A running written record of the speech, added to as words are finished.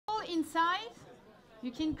inside,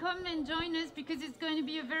 you can come and join us because it's going to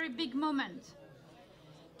be a very big moment.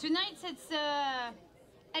 Tonight it's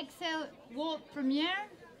Excel world premiere,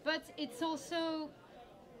 but it's also,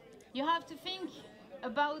 you have to think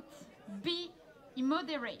about be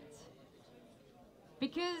immoderate,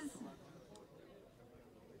 because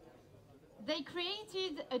they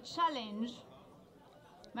created a challenge.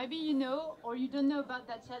 Maybe you know or you don't know about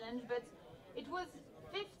that challenge, but it was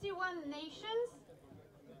 51 nations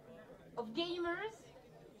of gamers.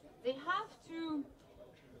 They have to,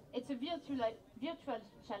 it's a virtual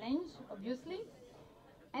challenge, obviously,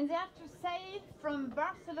 and they have to sail from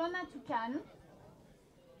Barcelona to Cannes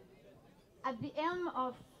at the helm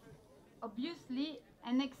of, obviously,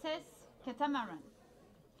 an excess catamaran.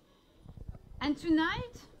 And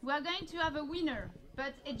tonight we are going to have a winner,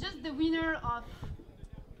 but it's just the winner of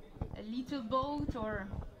a little boat or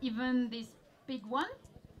even this big one.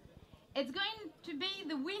 It's going to be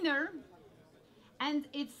the winner, and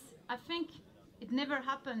it's, I think it never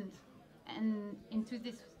happened into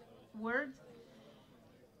this world.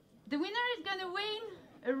 The winner is going to win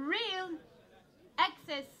a real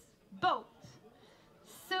access boat.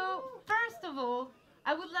 So first of all,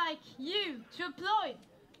 I would like you to applaud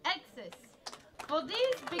Access for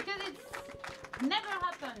this, because it's never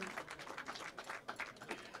happened.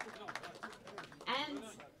 And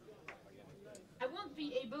I won't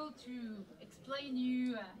be able to explain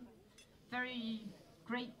you very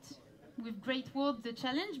great, with great words, the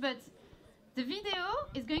challenge, but the video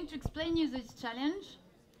is going to explain you this challenge.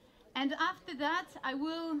 And after that, I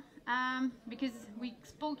will, because we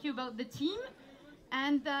spoke you about the team,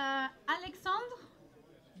 and Alexandre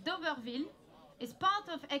D'Auberville is part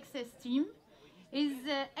of Access team, is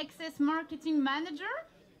Access marketing manager,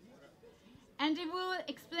 and he will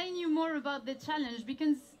explain you more about the challenge,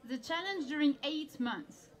 because the challenge during 8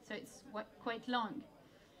 months, so it's quite long.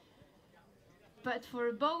 But for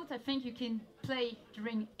a boat, I think you can play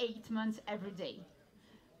during 8 months every day.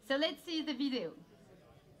 So let's see the video.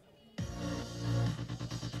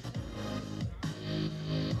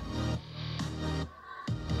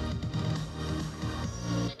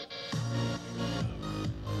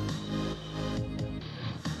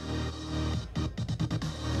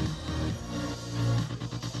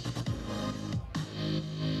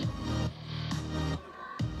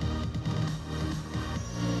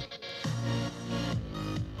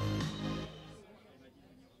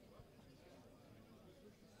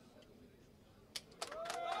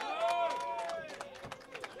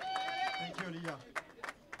 Olivia.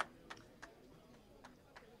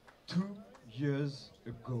 2 years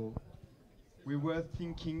ago, we were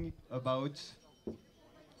thinking about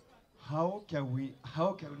how can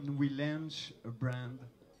we launch a brand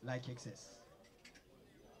like Access.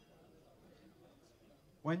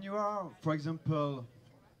 When you are, for example,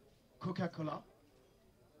 Coca-Cola,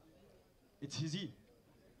 it's easy.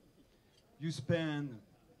 You spend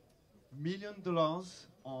 $1 million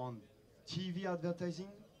on TV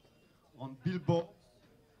advertising, on billboards,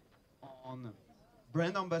 on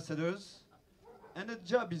brand ambassadors, and the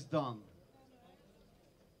job is done.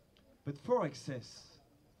 But for Access,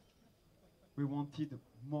 we wanted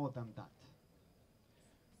more than that.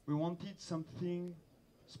 We wanted something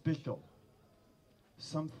special,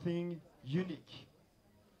 something unique.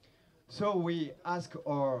 So we asked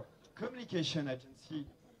our communication agency,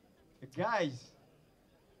 guys,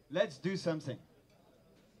 let's do something.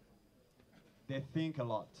 They think a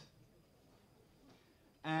lot.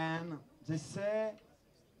 And they say,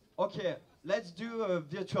 okay, let's do a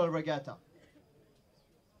virtual regatta.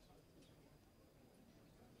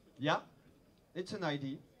 Yeah, it's an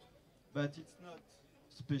idea, but it's not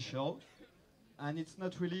special, and it's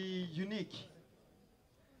not really unique.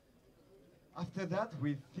 After that,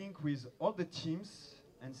 we think with all the teams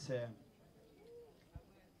and say,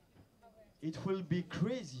 it will be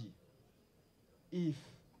crazy if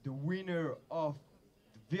the winner of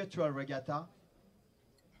the virtual regatta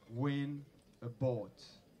win a boat.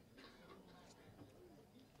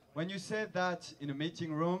 When you say that in a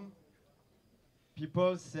meeting room,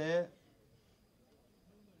 people say,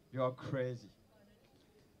 you are crazy.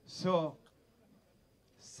 So,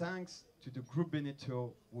 thanks to the Group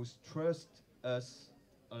Beneteau, who trust us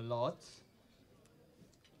a lot,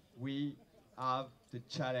 we have the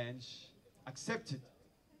challenge accepted.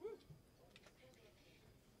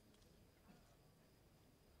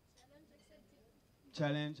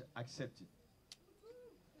 Challenge accepted.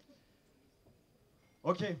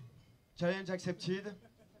 Okay, challenge accepted.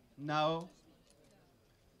 Now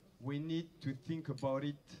we need to think about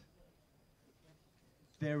it.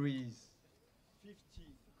 There is 50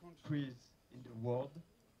 countries in the world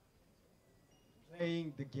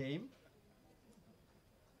playing the game.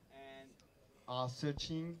 are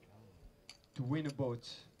searching to win a boat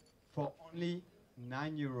for only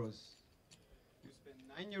 9 euros. You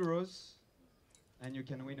spend 9 euros and you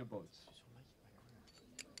can win a boat.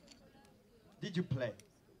 Did you play?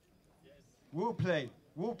 Yes. Who played?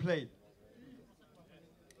 Who played?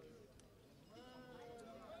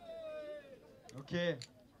 Okay.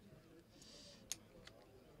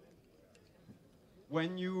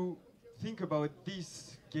 When you think about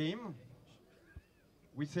this game,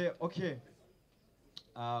 we say, okay,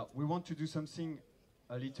 we want to do something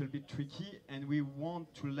a little bit tricky, and we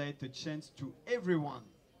want to let a chance to everyone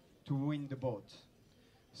to win the boat.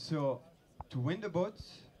 So, to win the boat,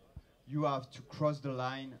 you have to cross the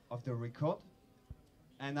line of the record,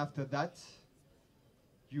 and after that,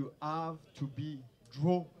 you have to be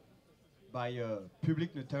drawn by a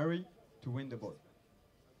public notary to win the boat.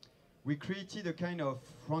 We created a kind of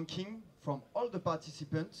ranking from all the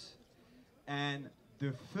participants, and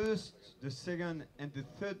the first, the second, and the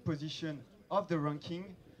third position of the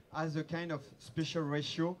ranking has a kind of special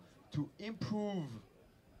ratio to improve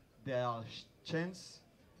their chance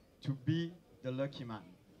to be the lucky man.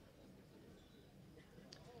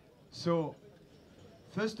 So,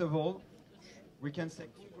 first of all, we can say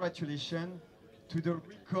congratulations to the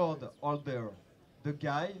record holder, the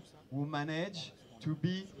guy who managed to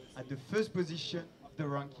be at the first position of the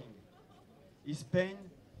ranking. He spent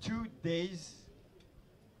 2 days,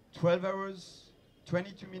 12 hours,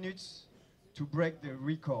 22 minutes to break the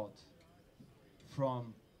record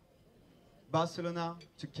from Barcelona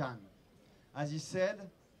to Cannes. As he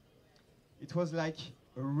said, it was like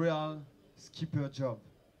a real skipper job.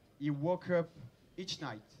 He woke up each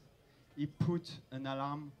night. He put an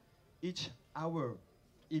alarm each hour,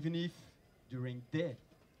 even if during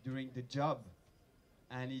the job,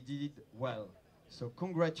 and he did it well. So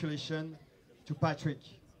congratulations to Patrick.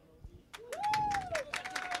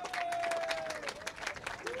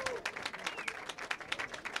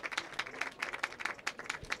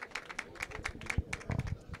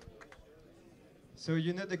 So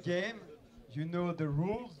you know the game, you know the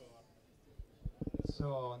rules.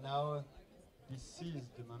 So now this is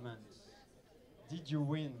the moment. Did you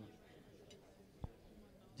win?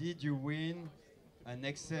 Did you win an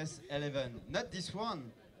XS 11? Not this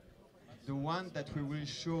one, the one that we will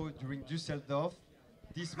show during Düsseldorf,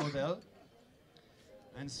 this model.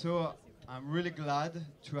 And so I'm really glad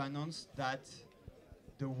to announce that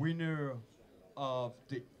the winner of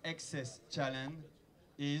the XS challenge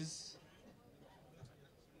is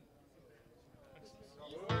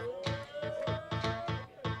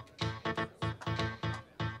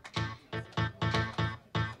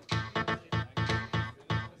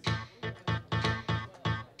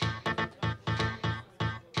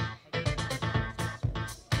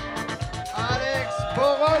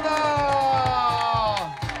Borona!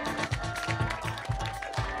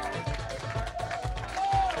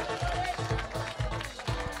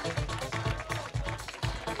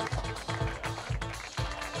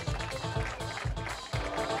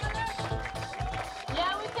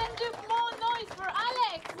 Yeah, we can do more noise for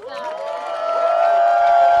Alex.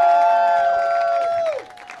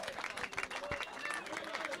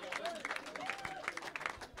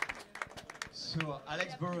 So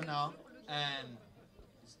Alex Borona, and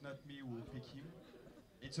it's not me who will pick him,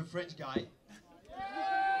 it's a French guy.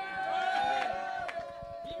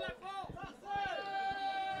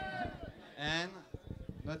 And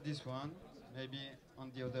not this one, maybe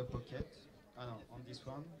on the other pocket. Oh no, on this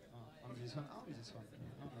one, on this one, on this one,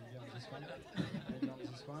 no, maybe on this one, maybe on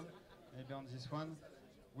this one, maybe on this one.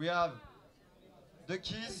 We have the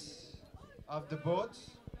keys of the boat,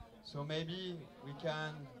 so maybe we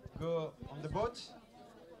can go on the boat.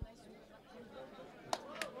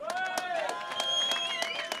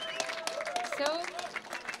 So,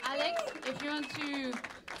 Alex, if you want to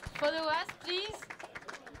follow us, please.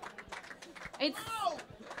 It's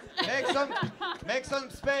Make some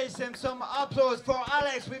space and some applause for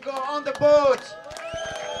Alex. We go on the boat.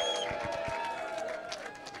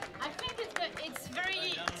 I think it's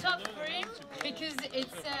very tough for him because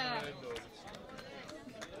it's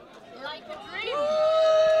like a dream.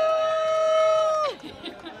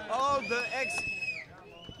 All the ex.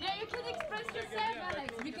 Yeah, you can express yourself,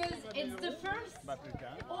 Alex, because it's the first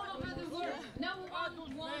all over the world. No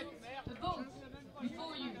one won a boat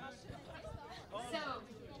before you.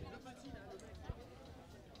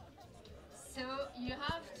 So you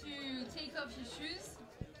have to take off your shoes.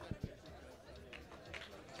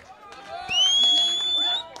 And then you can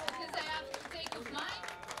go, because I have to take off mine.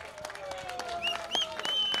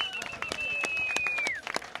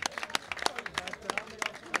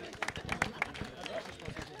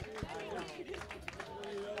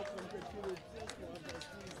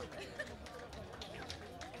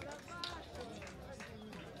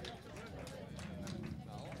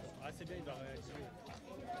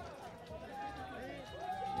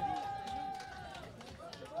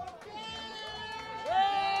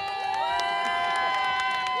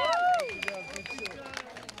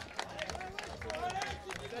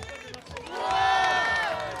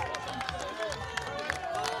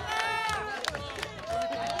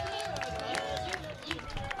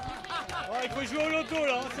 faut jouer au loto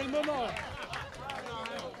là, c'est le moment.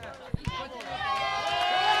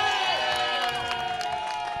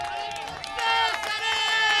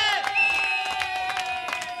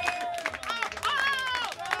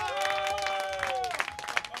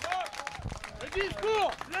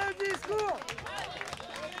 Le discours.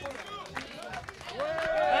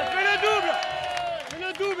 Fais le double. Fais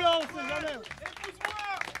le double, hein, on sait jamais.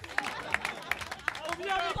 On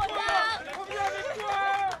vient avec toi. On vient avec toi.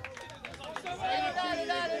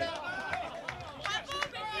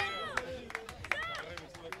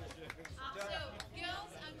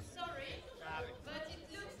 Girls, I'm sorry, but it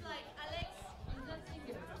looks like Alex is not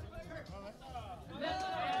single.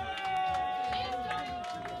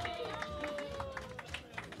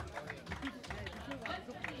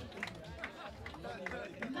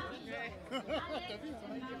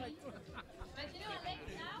 But you know, Alex,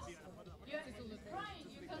 now you're crying.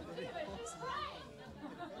 You continue, but she's crying.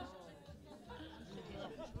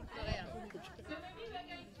 So maybe we're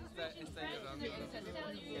going to switch in French and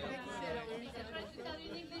tell you. I try to tell you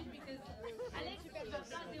in English because Alex, tu vas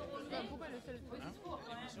pas dérouler au discours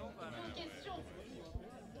quand même. Une question.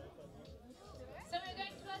 So we're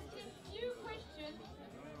going to ask you a few questions.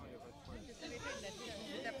 The first question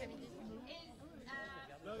is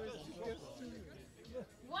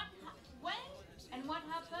when and what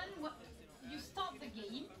happened? You start the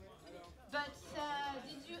game, but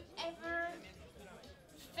did you ever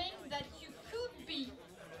think that you could be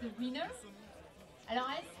the winner? Alors,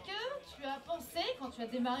 est-ce que tu as pensé, quand tu as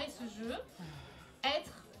démarré ce jeu,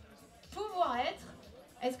 pouvoir être,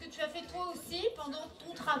 est-ce que tu as fait toi aussi, pendant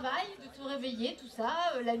ton travail, de te réveiller, tout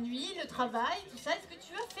ça, la nuit, le travail, tout ça, est-ce que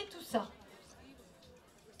tu as fait tout ça?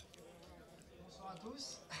 Bonsoir à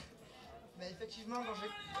tous. Mais effectivement, quand j'ai...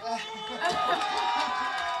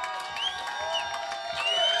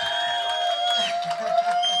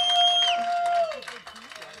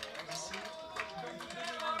 Merci.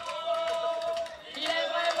 Il est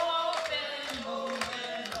vraiment fait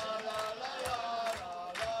mauvais.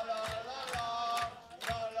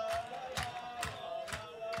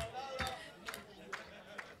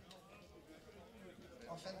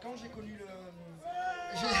 En fin de compte, j'ai connu le...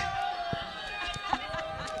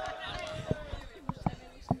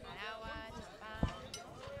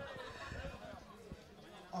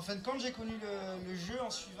 En fin de compte, j'ai connu le jeu en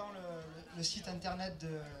suivant le site internet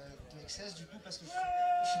de XS, du coup, parce que je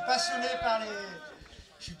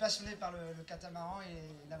suis passionné par le catamaran et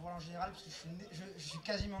la voile en général, parce que je suis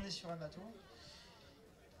quasiment né sur un bateau.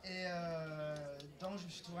 Et donc, je me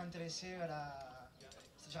suis toujours intéressé à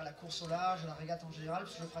la course au large, à la régate en général,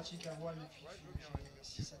 parce que je pratique la voile depuis que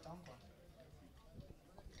j'ai 6-7 ans, quoi.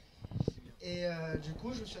 Et du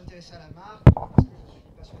coup, je me suis intéressé à la marque, parce que je suis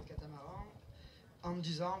passionné de catamaran, en me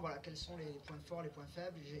disant voilà, quels sont les points forts, les points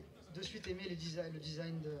faibles. J'ai de suite aimé le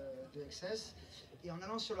design de XS. Et en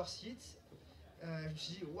allant sur leur site, je me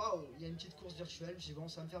suis dit waouh, il y a une petite course virtuelle. Je me suis dit bon,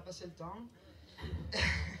 ça va me faire passer le temps.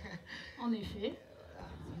 En effet.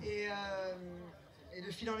 Et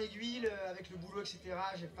de fil en aiguille, avec le boulot, etc.,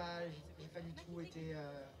 j'ai pas du tout été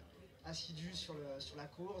assidu sur la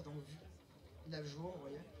course. Donc 9 jours, vous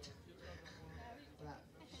voyez. Voilà.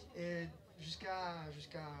 Et jusqu'à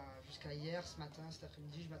hier, ce matin, cet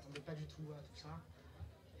après-midi, je ne m'attendais pas du tout à tout ça.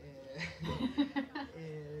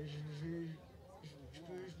 Et je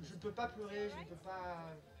ne peux pas pleurer, je ne peux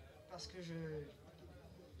pas... Parce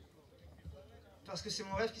que c'est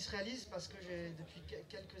mon rêve qui se réalise, parce que depuis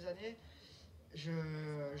quelques années,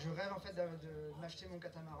 je rêve en fait de m'acheter mon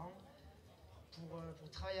catamaran pour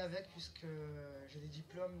travailler avec, puisque j'ai des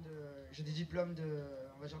diplômes de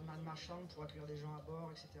on va dire, de marine marchande pour accueillir des gens à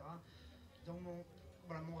bord, etc. Donc mon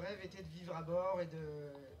rêve était de vivre à bord et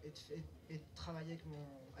de travailler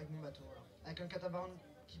avec mon bateau. Voilà. Avec un catamaran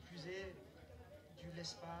qui plus est, de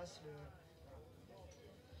l'espace.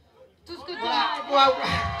 Tout ce que tu Voilà. as. Waouh.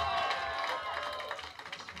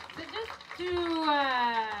 So just to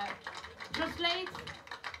translate,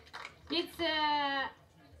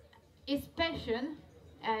 it's passion.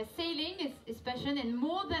 Sailing is passion, and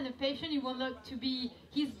more than a passion, he would like to be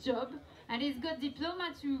his job, and he's got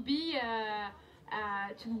diploma to be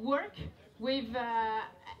to work with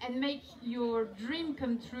and make your dream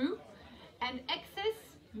come true. And access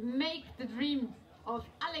make the dream of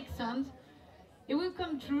Alexandre. It will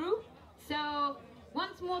come true. So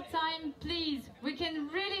once more time, please, we can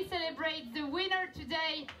really celebrate.